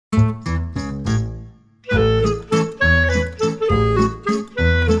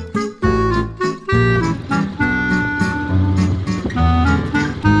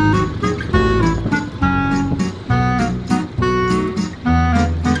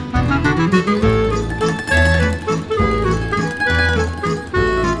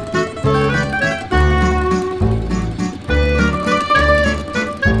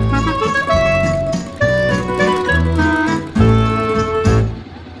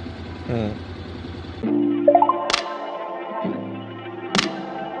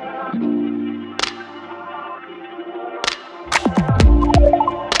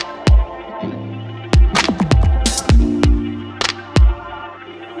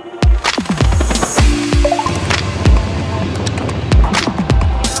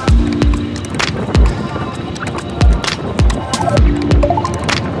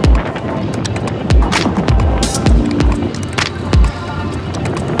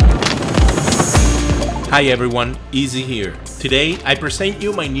Hi everyone, Easy here. Today I present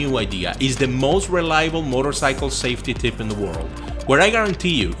you my new idea. It's the most reliable motorcycle safety tip in the world, where I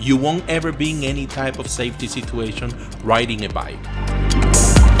guarantee you won't ever be in any type of safety situation riding a bike.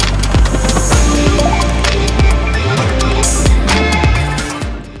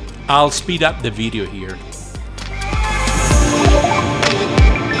 I'll speed up the video here.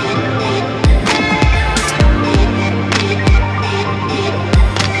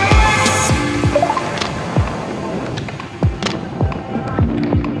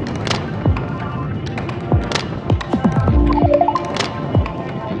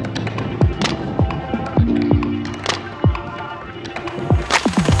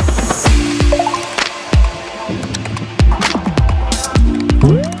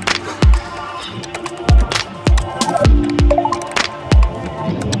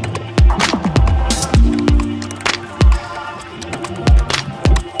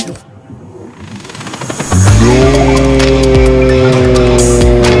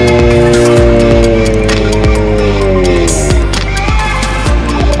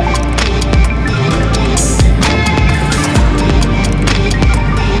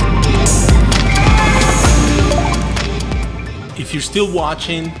 If you're still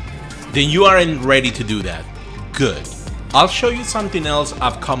watching, then you aren't ready to do that. Good. I'll show you something else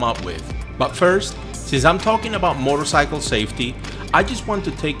I've come up with. But first, since I'm talking about motorcycle safety, I just want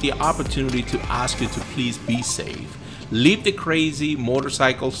to take the opportunity to ask you to please be safe. Leave the crazy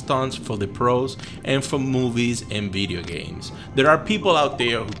motorcycle stunts for the pros and for movies and video games. There are people out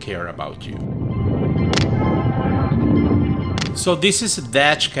there who care about you. So this is a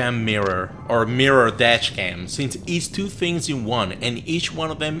dashcam mirror, or mirror dashcam, since it's two things in one and each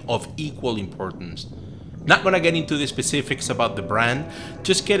one of them of equal importance. Not gonna get into the specifics about the brand,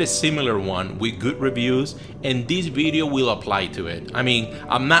 just get a similar one with good reviews and this video will apply to it. I mean,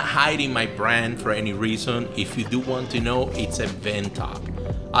 I'm not hiding my brand for any reason. If you do want to know, it's a Ventop.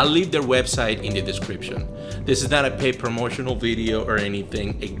 I'll leave their website in the description. This is not a paid promotional video or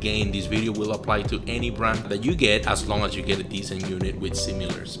anything. Again, this video will apply to any brand that you get as long as you get a decent unit with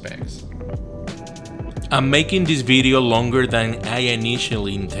similar specs. I'm making this video longer than I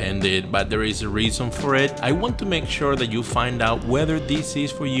initially intended, but there is a reason for it. I want to make sure that you find out whether this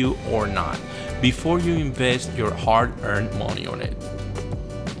is for you or not before you invest your hard-earned money on it.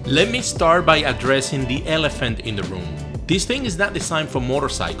 Let me start by addressing the elephant in the room. This thing is not designed for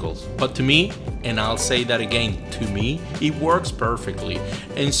motorcycles, but to me, and I'll say that again, to me, it works perfectly.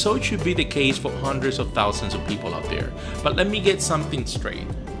 And so it should be the case for hundreds of thousands of people out there. But let me get something straight.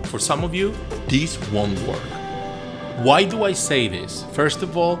 For some of you, this won't work. Why do I say this? First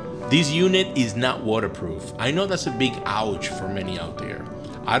of all, this unit is not waterproof. I know that's a big ouch for many out there.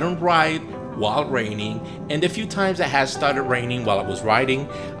 I don't ride while raining, and the few times it has started raining while I was riding,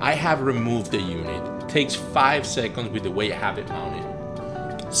 I have removed the unit. It takes 5 seconds with the way I have it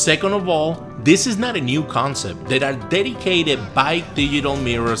mounted. Second of all, this is not a new concept. There are dedicated bike digital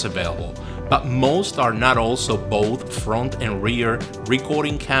mirrors available, but most are not also both front and rear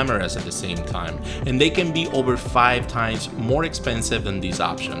recording cameras at the same time, and they can be over 5 times more expensive than this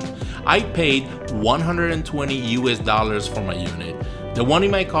option. I paid $120 for my unit. The one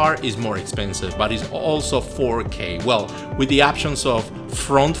in my car is more expensive, but it's also 4K. Well, with the options of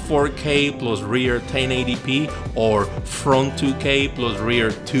front 4K plus rear 1080p or front 2K plus rear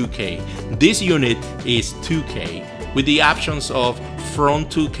 2K. This unit is 2K with the options of front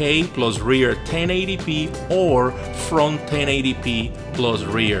 2K plus rear 1080p or front 1080p plus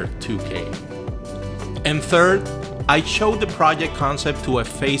rear 2K. And third, I showed the project concept to a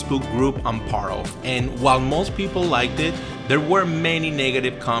Facebook group I'm part of, and while most people liked it, there were many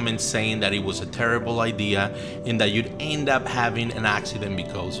negative comments saying that it was a terrible idea and that you'd end up having an accident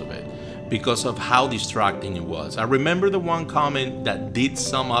because of it, because of how distracting it was. I remember the one comment that did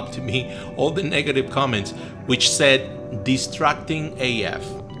sum up to me all the negative comments, which said, "Distracting AF."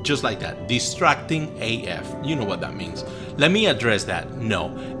 Just like that, distracting AF. You know what that means. Let me address that.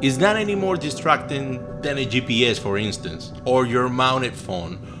 No, it's not any more distracting than a GPS, for instance, or your mounted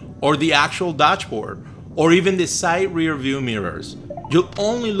phone, or the actual dashboard, or even the side rear view mirrors. You'll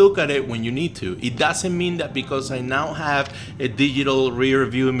only look at it when you need to. It doesn't mean that because I now have a digital rear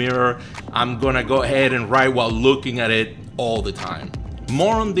view mirror, I'm gonna go ahead and ride while looking at it all the time.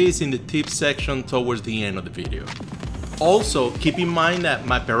 More on this in the tips section towards the end of the video. Also, keep in mind that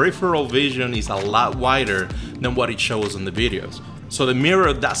my peripheral vision is a lot wider than what it shows on the videos. So the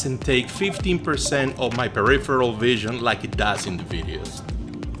mirror doesn't take 15% of my peripheral vision like it does in the videos.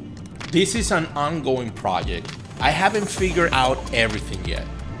 This is an ongoing project. I haven't figured out everything yet,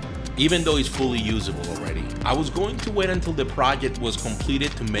 even though it's fully usable already. I was going to wait until the project was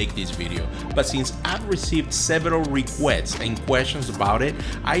completed to make this video, but since I've received several requests and questions about it,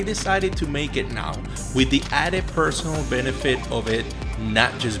 I decided to make it now, with the added personal benefit of it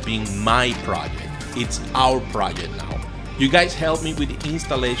not just being my project, it's our project now. You guys help me with the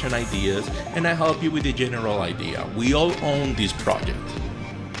installation ideas, and I help you with the general idea. We all own this project.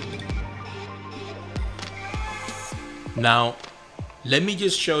 Now, let me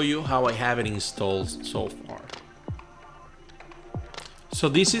just show you how I have it installed so far. So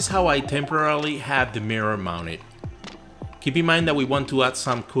this is how I temporarily have the mirror mounted. Keep in mind that we want to add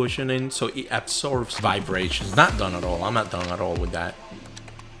some cushioning so it absorbs vibrations. Not done at all, I'm not done at all with that.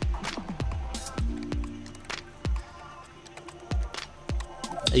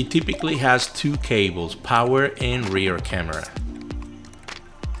 It typically has two cables, power and rear camera.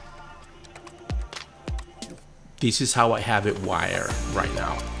 This is how I have it wired right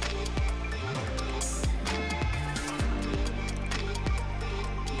now.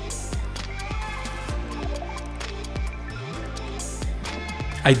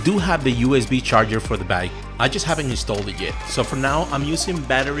 I do have the USB charger for the bike, I just haven't installed it yet. So for now, I'm using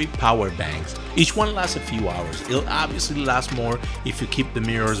battery power banks. Each one lasts a few hours. It'll obviously last more if you keep the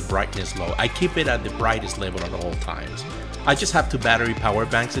mirror's brightness low. I keep it at the brightest level at all times. I just have two battery power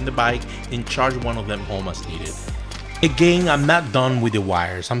banks in the bike and charge one of them home as needed. Again, I'm not done with the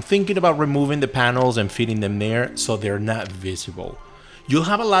wires. I'm thinking about removing the panels and fitting them there so they're not visible. You'll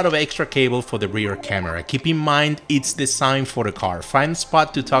have a lot of extra cable for the rear camera. Keep in mind, it's designed for the car. Find a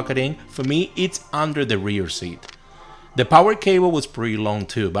spot to tuck it in. For me, it's under the rear seat. The power cable was pretty long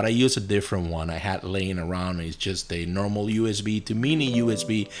too, but I used a different one I had laying around. It's just a normal USB to mini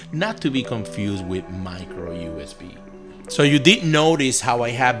USB, not to be confused with micro USB. So you did notice how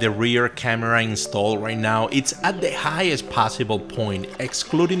I have the rear camera installed right now. It's at the highest possible point,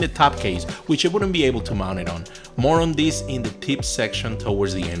 excluding the top case, which I wouldn't be able to mount it on. More on this in the tips section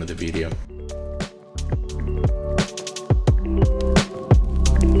towards the end of the video.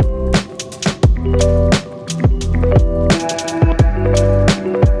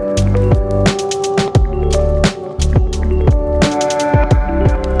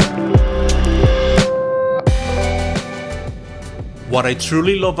 What I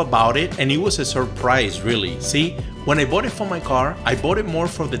truly love about it, and it was a surprise really, see, when I bought it for my car, I bought it more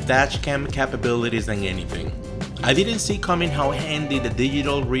for the dashcam capabilities than anything. I didn't see coming how handy the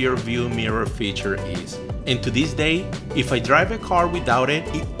digital rear view mirror feature is. And to this day, if I drive a car without it,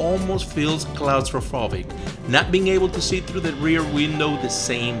 it almost feels claustrophobic, not being able to see through the rear window the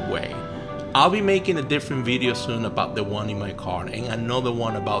same way. I'll be making a different video soon about the one in my car and another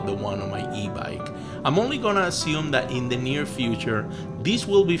one about the one on my e-bike. I'm only gonna assume that in the near future, this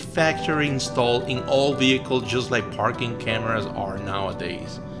will be factory installed in all vehicles just like parking cameras are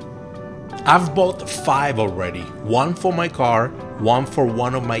nowadays. I've bought 5 already, one for my car, one for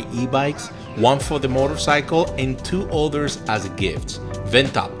one of my e-bikes, one for the motorcycle, and 2 others as gifts.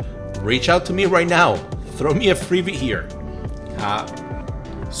 Ventop, reach out to me right now, throw me a freebie here.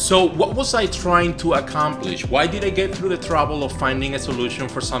 So what was I trying to accomplish? Why did I get through the trouble of finding a solution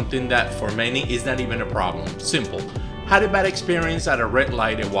for something that for many is not even a problem? Simple. Had a bad experience at a red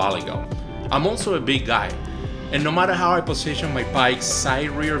light a while ago. I'm also a big guy, and no matter how I position my bike's side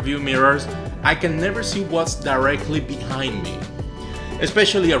rear view mirrors, I can never see what's directly behind me.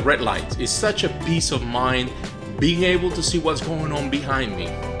 Especially at red lights. It's such a peace of mind being able to see what's going on behind me.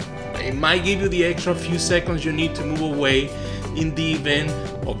 It might give you the extra few seconds you need to move away in the event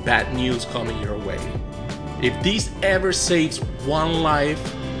of bad news coming your way. If this ever saves one life,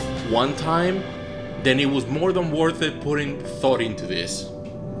 one time, then it was more than worth it putting thought into this.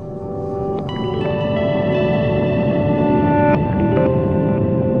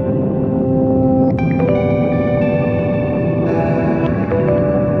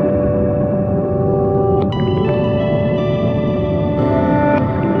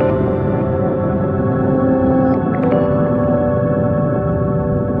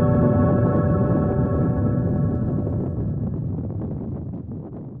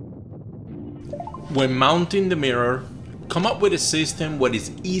 When mounting the mirror, come up with a system where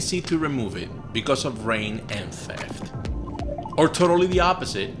it's easy to remove it because of rain and theft. Or totally the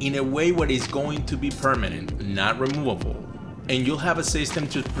opposite, in a way where it's going to be permanent, not removable. And you'll have a system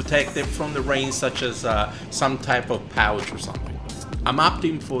to protect it from the rain, such as some type of pouch or something. I'm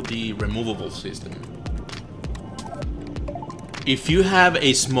opting for the removable system. If you have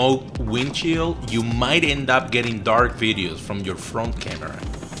a smoked windshield, you might end up getting dark videos from your front camera.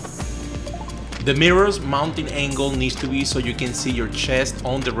 The mirror's mounting angle needs to be so you can see your chest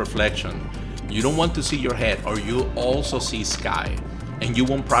on the reflection. You don't want to see your head, or you'll also see sky, and you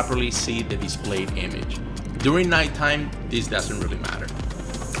won't properly see the displayed image. During nighttime, this doesn't really matter.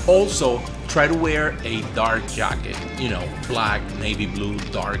 Also, try to wear a dark jacket, you know, black, navy blue,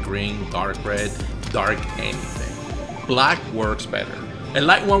 dark green, dark red, dark anything. Black works better. A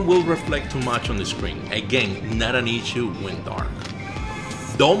light one will reflect too much on the screen. Again, not an issue when dark.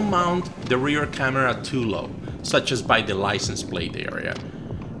 Don't mount the rear camera too low, such as by the license plate area.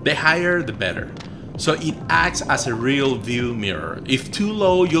 The higher, the better. So it acts as a real view mirror. If too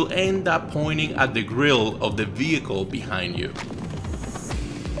low, you'll end up pointing at the grille of the vehicle behind you.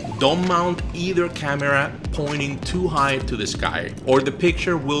 Don't mount either camera pointing too high to the sky, or the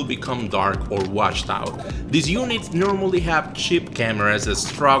picture will become dark or washed out. These units normally have cheap cameras that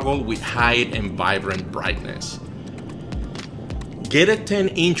struggle with height and vibrant brightness. Get a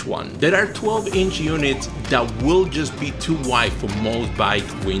 10-inch one. There are 12-inch units that will just be too wide for most bike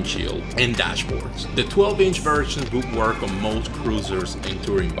windshield and dashboards. The 12-inch versions would work on most cruisers and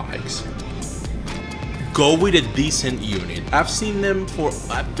touring bikes. Go with a decent unit. I've seen them for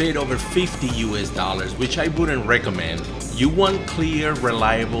a bit over $50 US, which I wouldn't recommend. You want clear,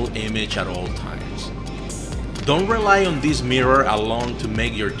 reliable image at all times. Don't rely on this mirror alone to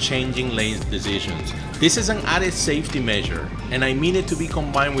make your changing lanes decisions. This is an added safety measure, and I mean it to be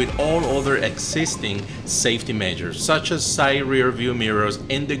combined with all other existing safety measures, such as side rear view mirrors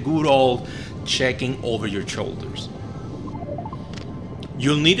and the good old checking over your shoulders.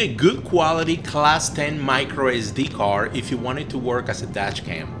 You'll need a good quality Class 10 micro SD card if you want it to work as a dash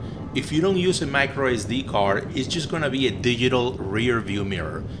cam. If you don't use a micro SD card, it's just gonna be a digital rear view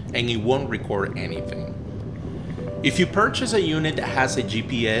mirror and it won't record anything. If you purchase a unit that has a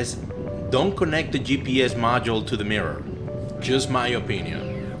GPS, don't connect the GPS module to the mirror. Just my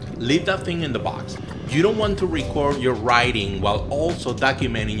opinion. Leave that thing in the box. You don't want to record your riding while also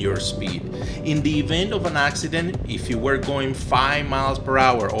documenting your speed. In the event of an accident, if you were going 5 miles per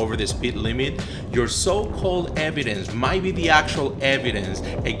hour over the speed limit, your so-called evidence might be the actual evidence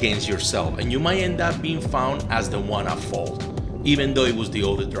against yourself, and you might end up being found as the one at fault, even though it was the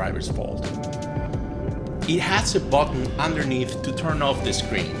other driver's fault. It has a button underneath to turn off the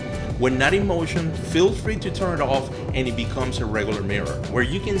screen. When not in motion, feel free to turn it off and it becomes a regular mirror where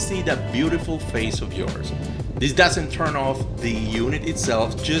you can see that beautiful face of yours. This doesn't turn off the unit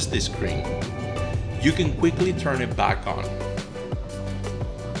itself, just the screen. You can quickly turn it back on.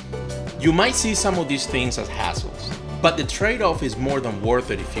 You might see some of these things as hassles, but the trade-off is more than worth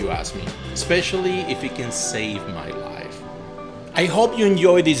it if you ask me, especially if it can save my life. I hope you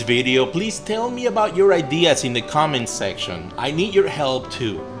enjoyed this video. Please tell me about your ideas in the comments section. I need your help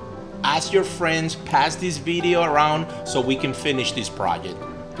too. Ask your friends, pass this video around so we can finish this project.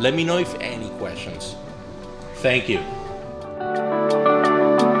 Let me know if any questions. Thank you.